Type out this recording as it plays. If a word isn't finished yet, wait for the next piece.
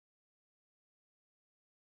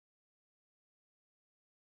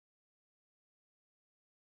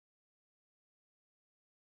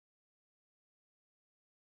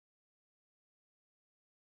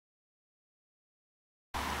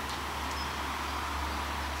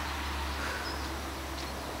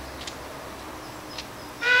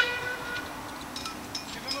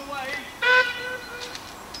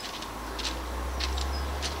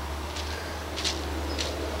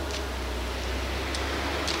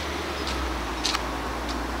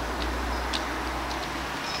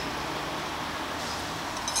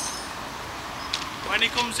when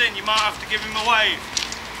he comes in, you might have to give him a wave.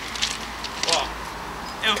 What?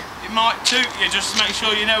 He might toot you just to make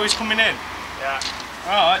sure you know he's coming in. Yeah.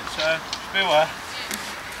 Alright, so beware.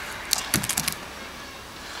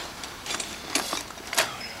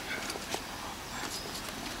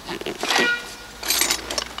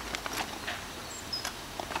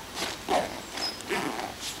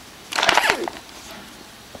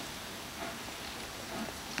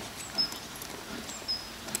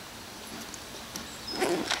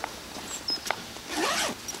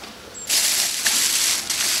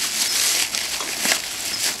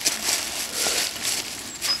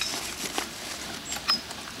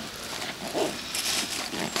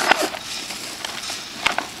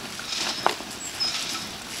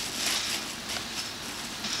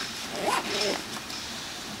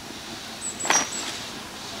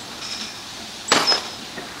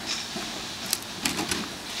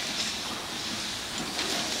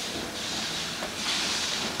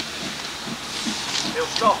 He'll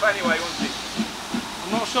stop anyway, won't he?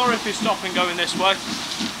 I'm not sure if he's stopping going this way.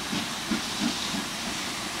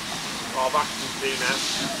 Oh, back to see now.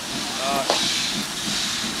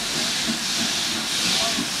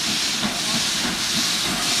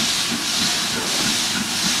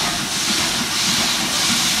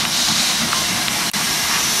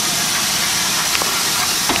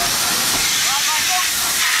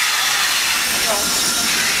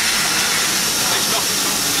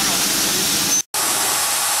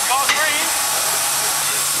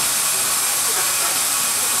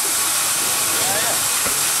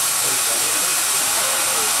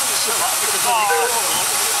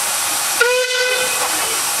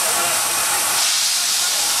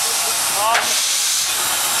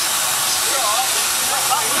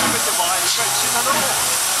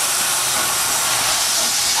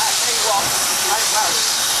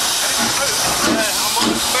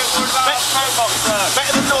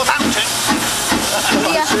 Better than Northampton.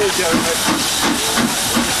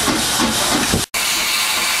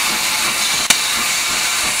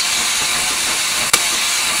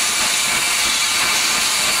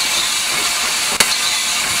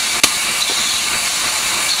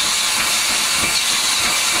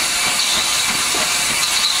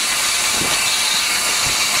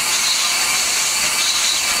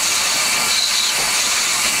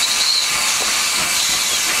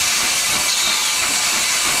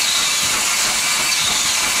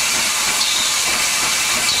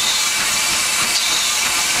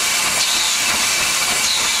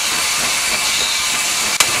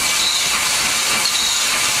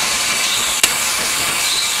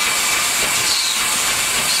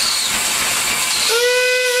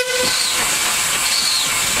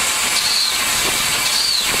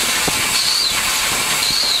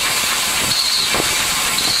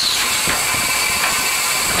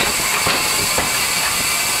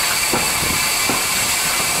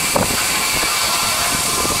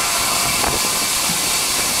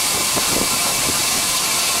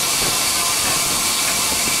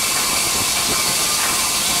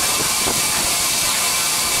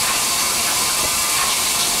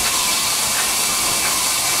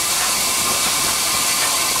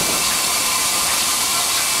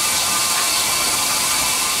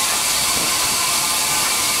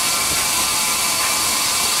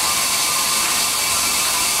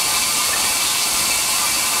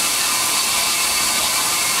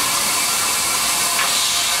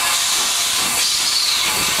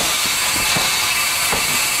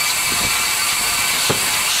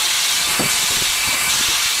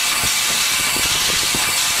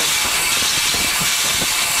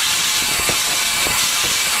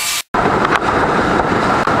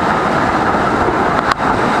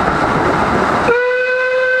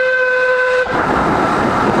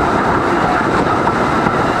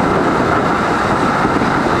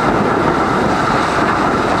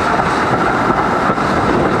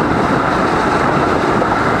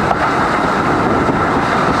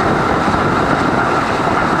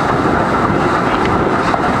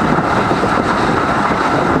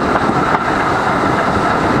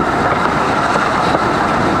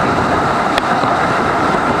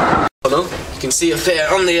 You can see up here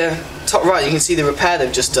on the top right, you can see the repair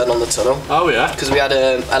they've just done on the tunnel. Oh yeah? Because we had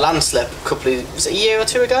a landslip was it a year or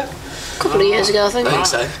two ago? A couple of years ago, I think. I think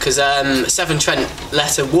so, because Severn Trent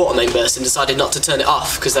let a water main burst and decided not to turn it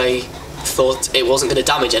off because they thought it wasn't going to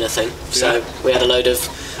damage anything. So yeah.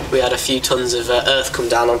 we had a few tons of earth come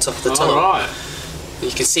down on top of the tunnel. Right. You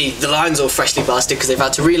can see the line's all freshly blasted because they've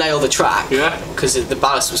had to relay all the track because the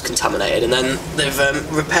ballast was contaminated, and then they've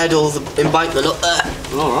repaired all the embankment up there.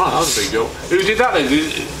 All right, that was a big job. Who did that then?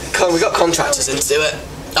 We got contractors in to do it.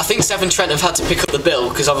 I think Severn Trent have had to pick up the bill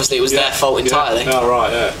because obviously it was their fault entirely. Oh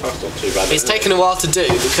right, yeah, that's not too bad. It's taken a while to do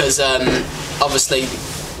because obviously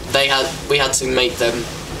we had to make them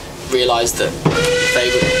realise that they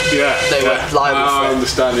were liable for it. I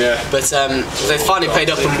understand, yeah. But they finally paid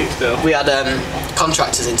up, and we had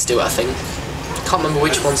contractors in to do it, I think. Can't remember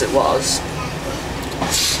which ones it was.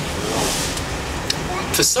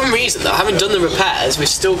 For some reason though, having done the repairs, we've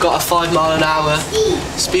still got a 5 mile an hour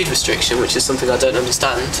speed restriction, which is something I don't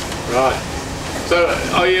understand. Right. So,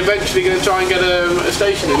 are you eventually going to try and get a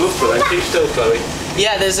station in Loughborough then? Keep still, Chloe.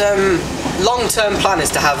 Yeah, there's long-term plan is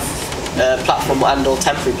to have a platform and or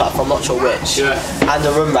temporary platform, not sure which, and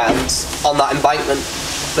a run round on that embankment.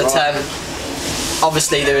 But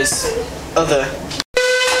obviously there is other.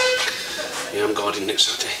 Yeah, I'm guarding next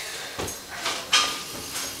Saturday.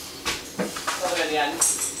 The end.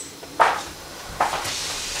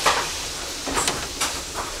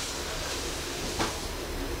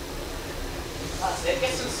 That's it,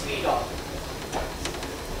 get some speed on.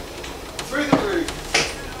 Through the roof.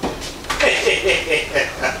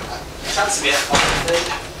 Chance to be I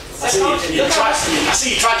see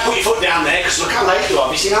you tried to put your foot down there because look how late you are.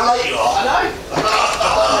 Have you seen how late you are? I know.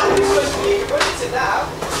 You're supposed to be running it now.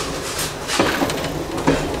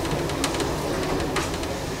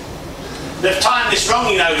 They've timed this wrong,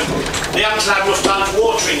 you know. They haven't had enough time for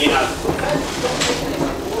watering, you know.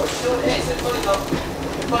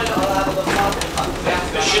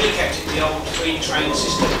 They should have kept it the old three-train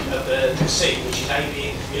system of the sea, which is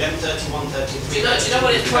AB 11:30, 1:30. Do you know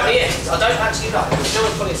what it probably is? I don't actually know. Do you know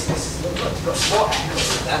what probably is? It's got sport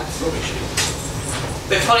haircuts in there. Rubbish.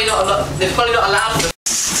 They're probably not allowed to.